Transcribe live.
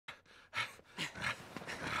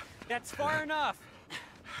That's far enough.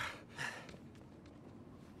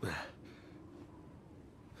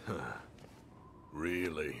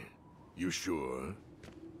 Really? You sure?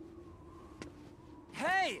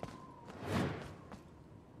 Hey!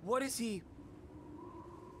 What is he?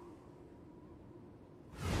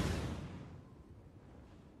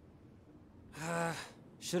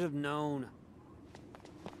 Should have known.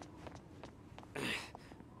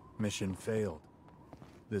 Mission failed.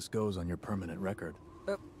 This goes on your permanent record.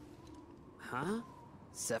 Huh?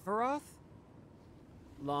 Sephiroth?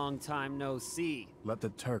 Long time no see. Let the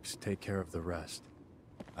Turks take care of the rest.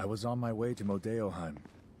 I was on my way to Nibelheim,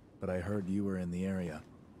 but I heard you were in the area.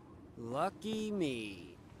 Lucky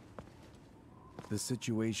me. The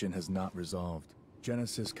situation has not resolved.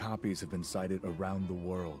 Genesis copies have been sighted around the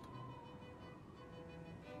world.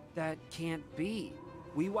 That can't be.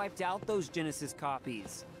 We wiped out those Genesis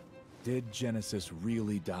copies. Did Genesis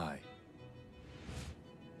really die?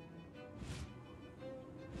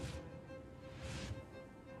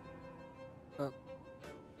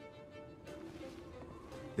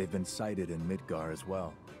 They've been sighted in Midgar as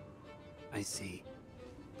well. I see.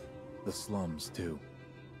 The slums, too.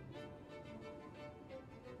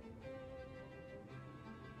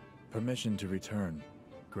 Permission to return.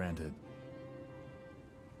 Granted.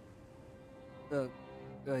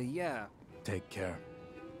 Yeah. Take care.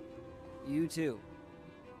 You too.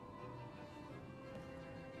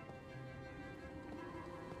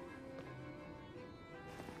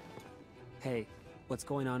 Hey, what's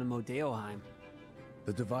going on in Nibelheim?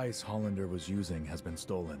 The device Hollander was using has been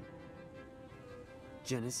stolen.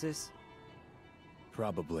 Genesis?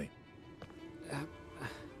 Probably.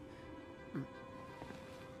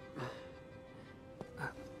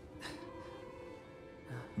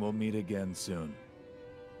 We'll meet again soon.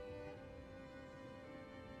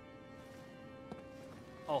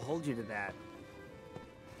 I'll hold you to that.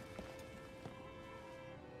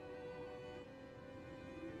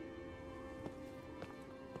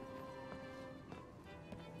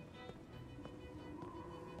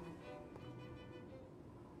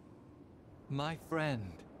 My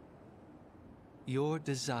friend, your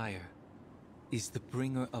desire is the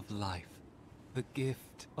bringer of life, the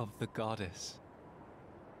gift of the goddess.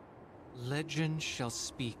 Legend shall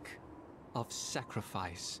speak of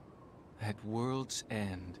sacrifice at world's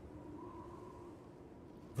end.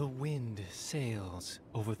 The wind sails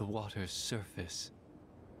over the water's surface,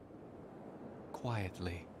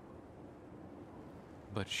 quietly,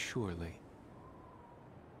 but surely.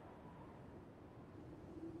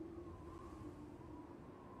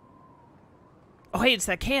 Oh, hey, it's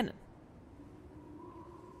that cannon.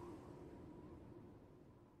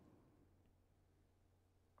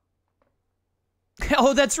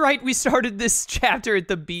 Oh, that's right. We started this chapter at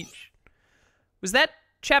the beach. Was that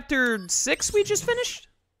chapter 6 we just finished?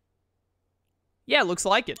 Yeah, looks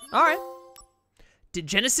like it. All right. Did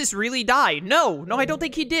Genesis really die? No, I don't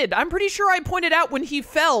think he did. I'm pretty sure I pointed out when he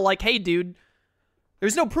fell, like, hey, dude,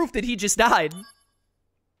 there's no proof that he just died.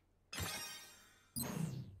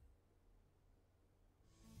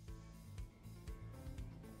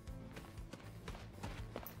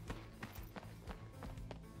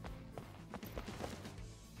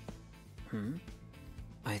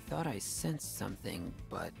 I thought I sensed something,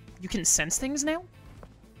 but You can sense things now?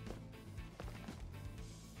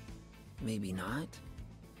 maybe not.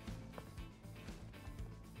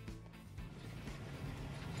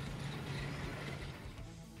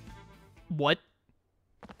 What?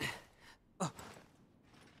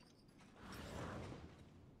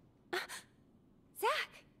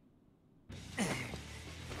 Zack!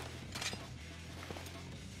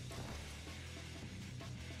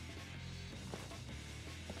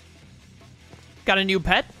 Got a new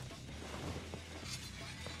pet?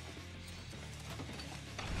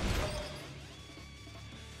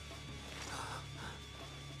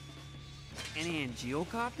 An Angeal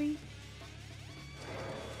copy?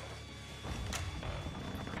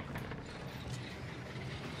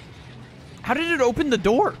 How did it open the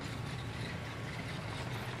door?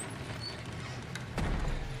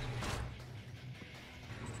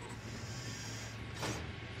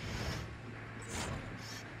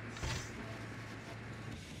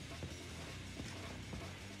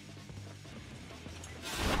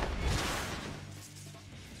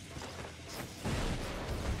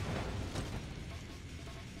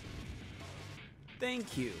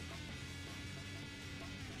 Thank you.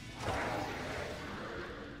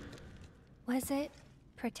 Was it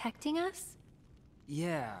protecting us?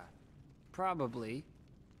 Yeah, probably.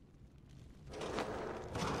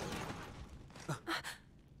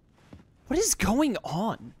 What is going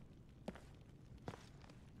on?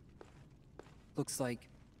 Looks like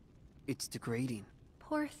It's degrading.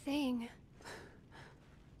 Poor thing.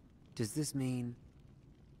 Does this mean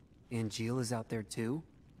Angeal is out there too?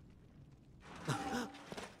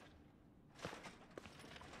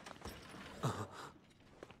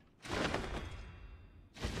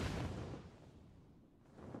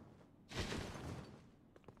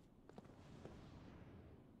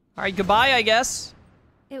 Alright, goodbye, I guess.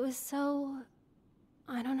 It was so...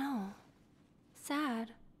 I don't know.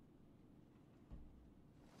 Sad.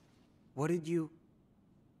 What did you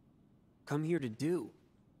come here to do?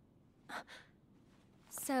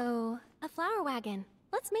 So, a flower wagon.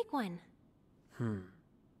 Let's make one.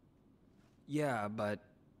 Yeah, but...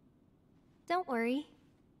 Don't worry.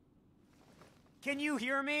 Can you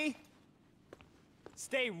hear me?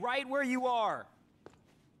 Stay right where you are.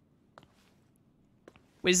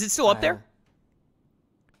 Wait, is it still up there?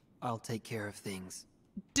 I'll take care of things.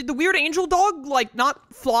 Did the weird angel dog, like,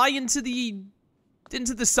 not fly into the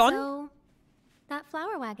sun? So, that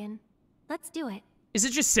flower wagon. Let's do it. Is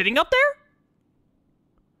it just sitting up there?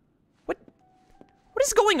 What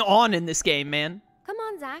is going on in this game, man? Come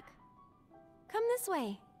on, Zack. Come this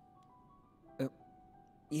way.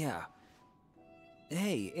 Yeah.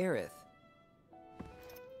 Hey, Aerith.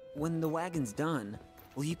 When the wagon's done,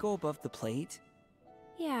 will you go above the plate?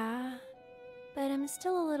 Yeah, but I'm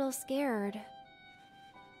still a little scared.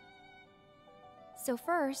 So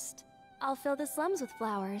first, I'll fill the slums with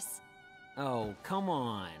flowers. Oh, come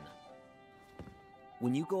on.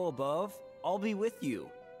 When you go above, I'll be with you.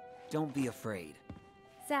 Don't be afraid.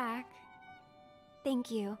 Zack,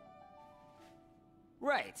 thank you.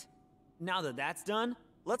 Right. Now that that's done,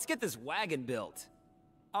 let's get this wagon built.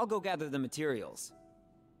 I'll go gather the materials.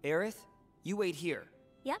 Aerith, you wait here.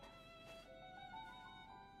 Yep.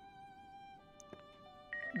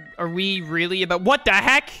 Are we really about... What the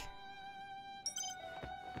heck?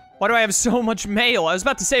 Why do I have so much mail? I was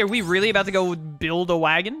about to say, are we really about to go build a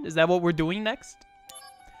wagon? Is that what we're doing next?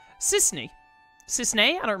 Cisne. Cisne?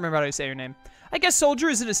 I don't remember how to say your name. I guess Soldier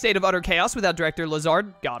is in a state of utter chaos without Director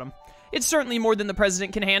Lazard. Got him. It's certainly more than the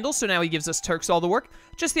President can handle, so now he gives us Turks all the work.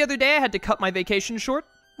 Just the other day, I had to cut my vacation short.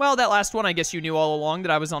 Well, that last one, I guess you knew all along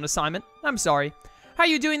that I was on assignment. I'm sorry. How are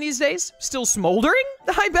you doing these days? Still smoldering?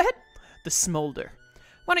 I bet. The smolder.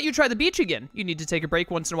 Why don't you try the beach again? You need to take a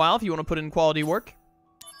break once in a while if you want to put in quality work.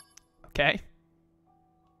 Okay.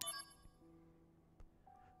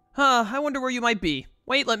 Huh, I wonder where you might be.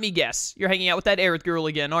 Wait, let me guess. You're hanging out with that Aerith girl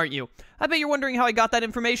again, aren't you? I bet you're wondering how I got that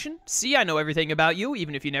information. See, I know everything about you,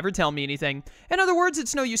 even if you never tell me anything. In other words,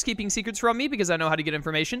 it's no use keeping secrets from me because I know how to get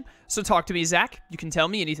information. So talk to me, Zack. You can tell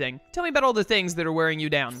me anything. Tell me about all the things that are wearing you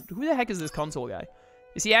down. Who the heck is this console guy?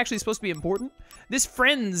 Is he actually supposed to be important? This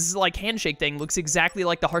friend's, like, handshake thing looks exactly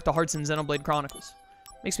like the heart-to-hearts in Xenoblade Chronicles.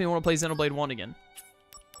 Makes me want to play Xenoblade 1 again.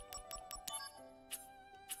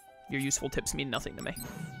 Your useful tips mean nothing to me.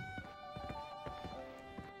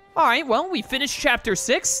 Alright, well, we finished Chapter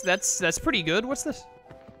 6. That's pretty good. What's this?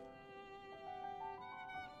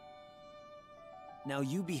 Now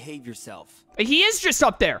you behave yourself. He is just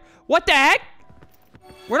up there. What the heck?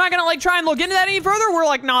 We're not gonna, like, try and look into that any further? We're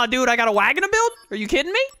like, nah, dude, I got a wagon to build? Are you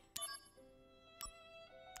kidding me?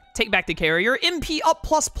 Take back the carrier. MP up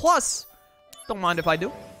 ++. Don't mind if I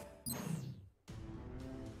do.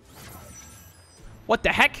 What the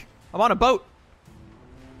heck? I'm on a boat.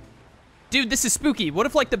 Dude, this is spooky. What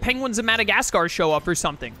if, like, the penguins of Madagascar show up or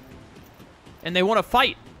something? And they want to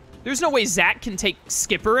fight? There's no way Zack can take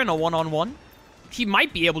Skipper in a one-on-one. He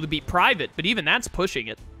might be able to beat Private, but even that's pushing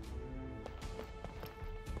it.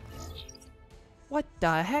 What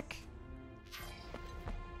the heck?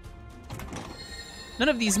 None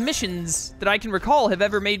of these missions that I can recall have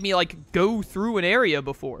ever made me, like, go through an area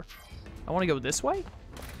before. I want to go this way?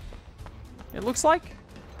 It looks like.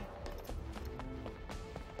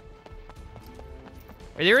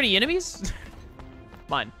 Are there any enemies?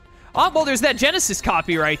 Mine. Oh, well, there's that Genesis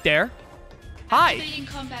copy right there. Hi. Activating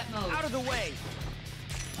combat mode. Out of the way.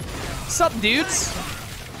 Sup, dudes?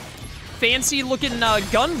 Fancy looking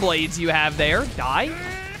gun blades you have there. Die.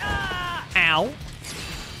 Ow.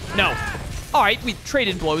 No. All right, we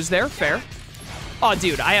traded blows there. Fair. Oh,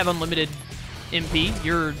 dude, I have unlimited MP.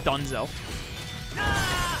 You're donezo.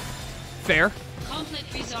 Fair.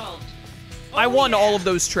 Conflict resolved. I won all of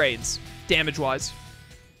those trades, damage-wise.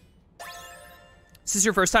 Is this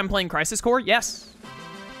your first time playing Crisis Core? Yes.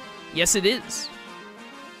 Yes, it is.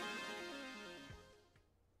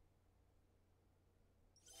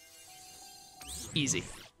 Easy.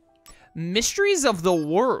 Mysteries of the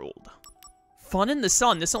World. Fun in the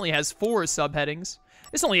Sun. This only has 4 subheadings.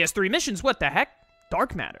 This only has 3 missions. What the heck?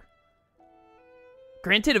 Dark Matter.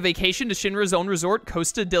 Granted a vacation to Shinra's own resort,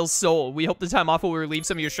 Costa del Sol. We hope the time off will relieve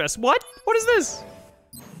some of your stress. What? What is this?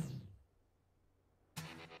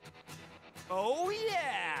 Oh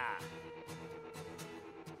yeah!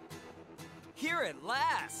 Here at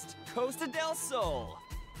last, Costa del Sol.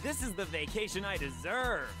 This is the vacation I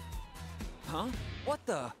deserve. Huh? What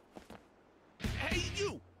the? Hey,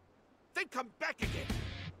 you! They've come back again!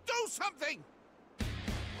 Do something!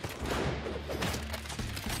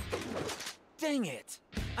 Dang it!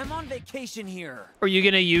 I'm on vacation here. Are you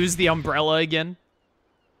gonna use the umbrella again?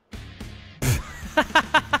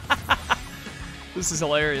 This is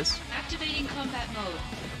hilarious. Activating combat mode.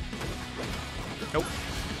 Nope.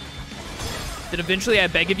 Then eventually, I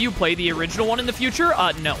beg of you, play the original one in the future?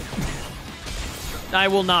 No. I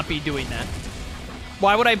will not be doing that.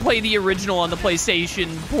 Why would I play the original on the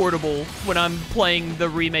PlayStation Portable when I'm playing the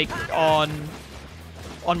remake on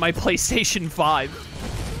my PlayStation 5?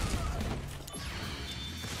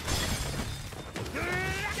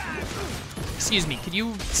 Excuse me, could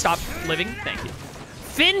you stop living? Thank you.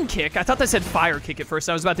 Fin kick? I thought that said fire kick at first.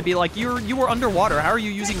 I was about to be like, you were underwater. How are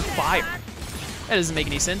you using fire? That doesn't make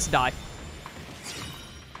any sense. Die.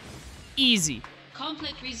 Easy.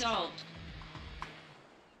 Conflict resolved.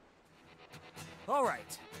 All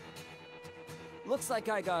right. Looks like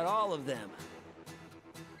I got all of them.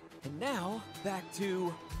 And now, back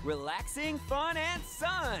to relaxing, fun, and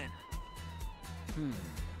sun.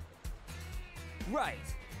 Right.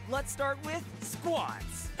 Let's start with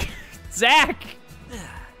squats. Zack!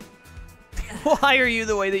 Why are you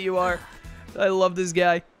the way that you are? I love this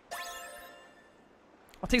guy.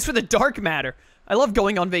 Oh, thanks for the dark matter. I love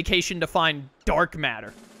going on vacation to find dark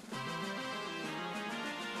matter.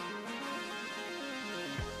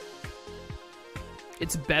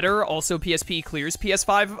 It's better. Also, PSP clears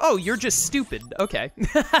PS5. Oh, you're just stupid. Okay.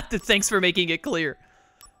 Thanks for making it clear.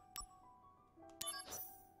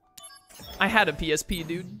 I had a PSP,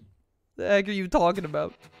 dude. The heck are you talking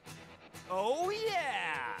about? Oh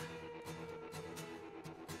yeah!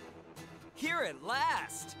 Here at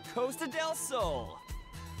last, Costa del Sol.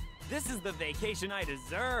 This is the vacation I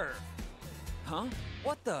deserve. Huh?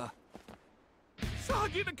 What the?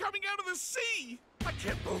 Sahagin are coming out of the sea! I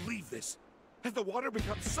can't believe this. Has the water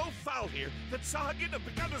become so foul here that Sahagin have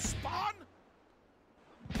begun to spawn?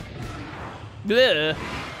 Bleh.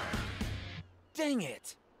 Dang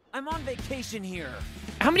it! I'm on vacation here.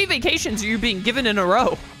 How many vacations are you being given in a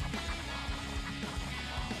row?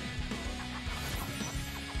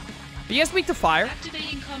 Are you guys weak to fire?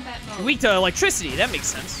 Activating combat mode. Weak to electricity, that makes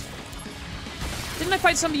sense. Didn't I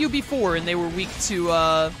fight some of you before and they were weak to,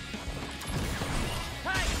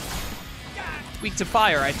 weak to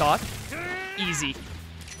fire, I thought. Easy.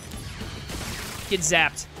 Get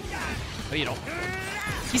zapped. Oh, you don't.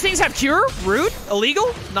 These things have cure? Rude?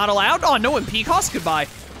 Illegal? Not allowed? Oh, no MP cost? Goodbye.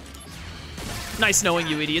 Nice knowing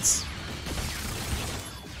you, idiots.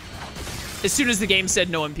 As soon as the game said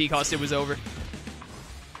no MP cost, it was over.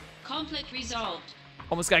 Conflict resolved.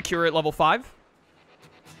 Almost got cure at level 5.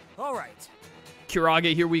 All right.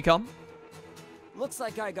 Kurage, here we come. Looks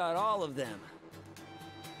like I got all of them.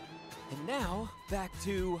 And now, back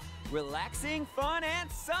to relaxing, fun, and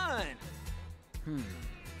sun.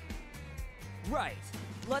 Right.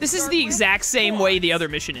 This is the exact same way the other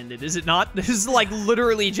mission ended, is it not? This is like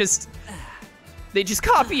literally just... They just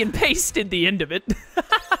copy and pasted the end of it.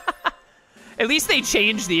 At least they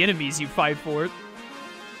changed the enemies you fight for it.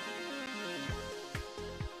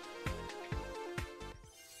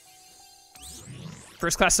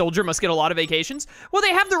 First class soldier must get a lot of vacations. Well,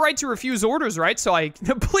 they have the right to refuse orders, right? So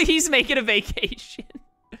please make it a vacation.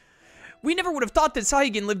 We never would have thought that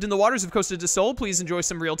Sahagin lived in the waters of Costa del Sol. Please enjoy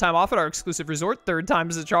some real time off at our exclusive resort. 3rd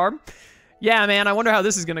time's the charm. Yeah, man, I wonder how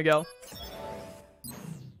this is gonna go.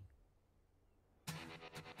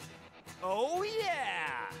 Oh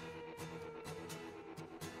yeah!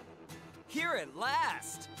 Here at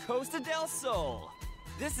last, Costa del Sol.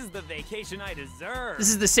 This is the vacation I deserve. This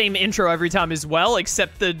is the same intro every time as well,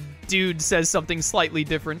 except the dude says something slightly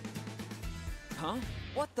different. Huh?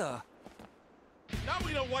 What the? Now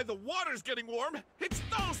we know why the water's getting warm. It's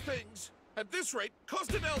those things. At this rate,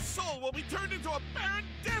 Costa del Sol will be turned into a barren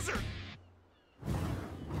desert.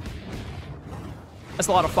 That's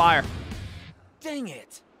a lot of fire. Dang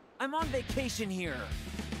it. I'm on vacation here.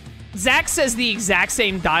 Zack says the exact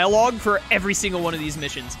same dialogue for every single one of these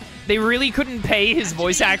missions. They really couldn't pay his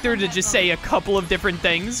voice actor to just say a couple of different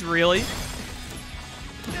things, really.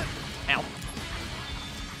 Ow.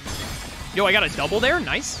 Yo, I got a double there,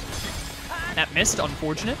 nice. That missed,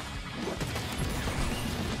 unfortunate.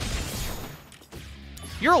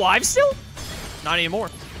 You're alive still? Not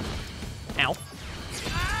anymore. Ow.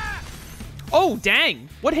 Oh, dang.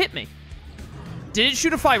 What hit me? Did it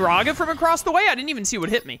shoot a Firaga from across the way? I didn't even see what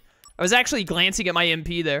hit me. I was actually glancing at my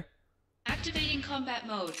MP there. Activating combat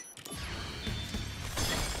mode.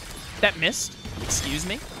 That missed. Excuse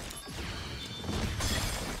me.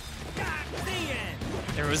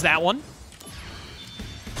 There was that one.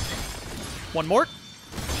 One more.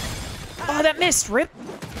 Oh, that missed. Rip.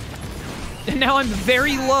 And now I'm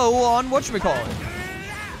very low on whatchamacallit.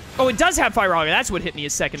 Oh, it does have Firaga. That's what hit me a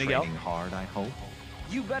second ago. Training hard, I hope.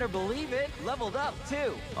 You better believe it. Leveled up,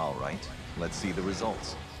 too. All right, let's see the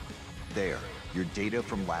results. There, your data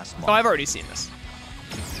from last month. Oh, I've already seen this.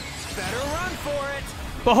 Better run for it.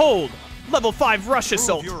 Behold, level 5 rush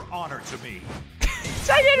assault. Prove your honor to me.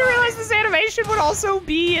 I didn't realize this animation would also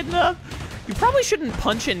be in the... You probably shouldn't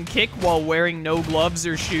punch and kick while wearing no gloves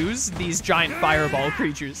or shoes, these giant fireball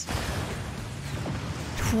creatures.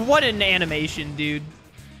 What an animation, dude.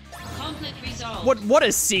 Conflict resolved. What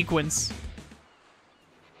a sequence.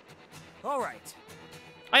 All right.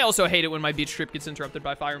 I also hate it when my beach trip gets interrupted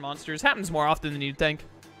by fire monsters. Happens more often than you'd think.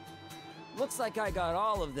 Looks like I got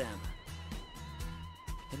all of them.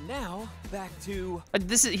 And now, back to...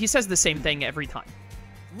 He says the same thing every time.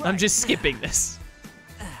 Right. I'm just skipping this.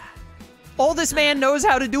 All this man knows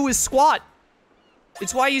how to do is squat.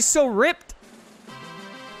 It's why he's so ripped.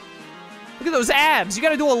 Look at those abs. You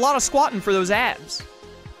gotta do a lot of squatting for those abs.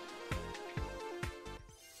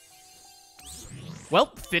 Well,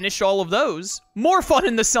 finish all of those. More fun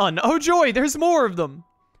in the sun. Oh joy, there's more of them.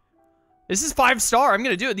 This is 5-star. I'm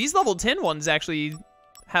gonna do it. These level 10 ones actually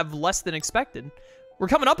have less than expected. We're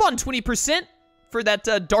coming up on 20% for that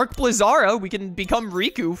Dark Blizzara. We can become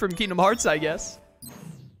Riku from Kingdom Hearts, I guess.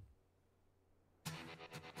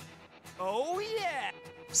 Oh, yeah.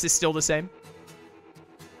 Is this still the same?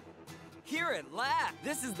 Here at last.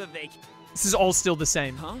 This is the This is all still the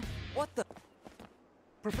same. Huh? What the?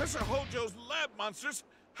 Professor Hojo's lab monsters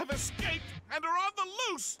have escaped and are on the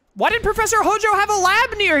loose. Why did Professor Hojo have a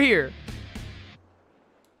lab near here?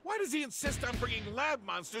 Why does he insist on bringing lab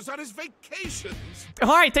monsters on his vacations? All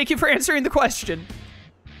right, thank you for answering the question.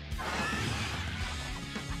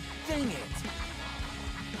 Dang it.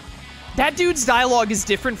 That dude's dialogue is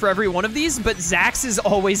different for every one of these, but Zack's is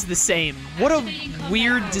always the same. What a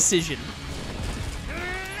weird decision.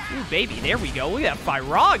 Ooh, baby, there we go. Look at that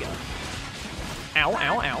Firaga. Ow,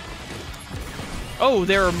 ow, ow. Oh,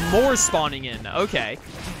 there are more spawning in. Okay.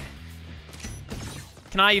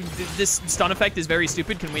 Can I... This stun effect is very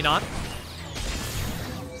stupid. Can we not?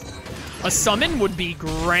 A summon would be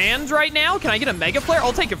grand right now. Can I get a Mega Flare?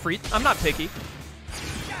 I'll take a free. I'm not picky.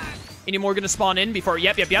 Any more gonna spawn in before?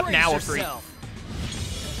 Yep. Now a free.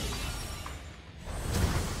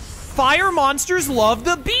 Fire monsters love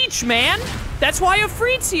the beach, man. That's why a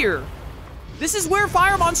freet's here. This is where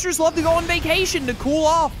fire monsters love to go on vacation to cool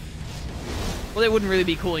off. Well, they wouldn't really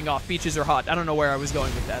be cooling off. Beaches are hot. I don't know where I was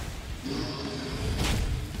going with that.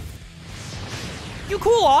 You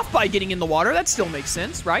cool off by getting in the water. That still makes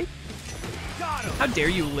sense, right? How dare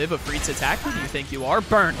you live a freet's attack? Who do you think you are?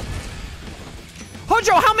 Burn.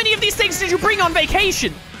 Hojo, how many of these things did you bring on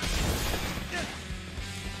vacation?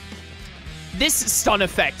 This stun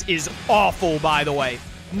effect is awful, by the way.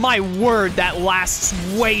 My word, that lasts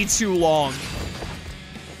way too long.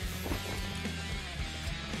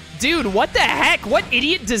 Dude, what the heck? What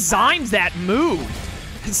idiot designed that move?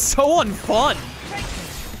 It's so unfun.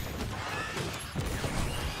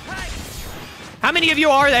 How many of you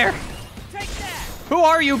are there? Who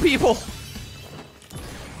are you people?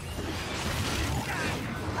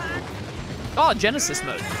 Oh, Genesis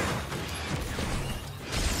mode.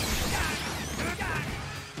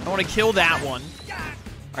 I want to kill that one.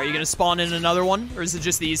 Are you going to spawn in another one? Or is it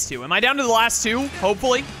just these two? Am I down to the last two?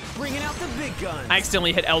 Hopefully. Bringing out the big guns. I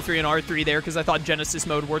accidentally hit L3 and R3 there because I thought Genesis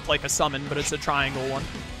mode worked like a summon, but it's a triangle one.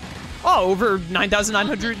 Oh, over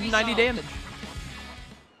 9,990 damage.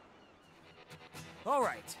 All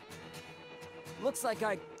right. Looks like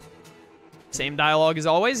I... Same dialogue as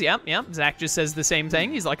always. Yep. Zack just says the same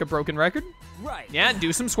thing. He's like a broken record. Right. Yeah,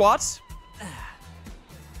 do some squats.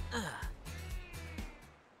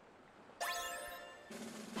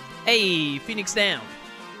 Hey, Phoenix down.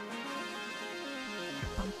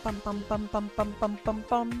 Bum, bum, bum, bum, bum, bum, bum,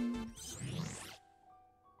 bum.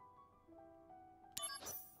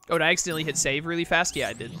 Oh, did I accidentally hit save really fast? Yeah,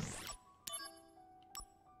 I did.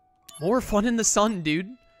 More fun in the sun, dude.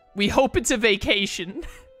 We hope it's a vacation.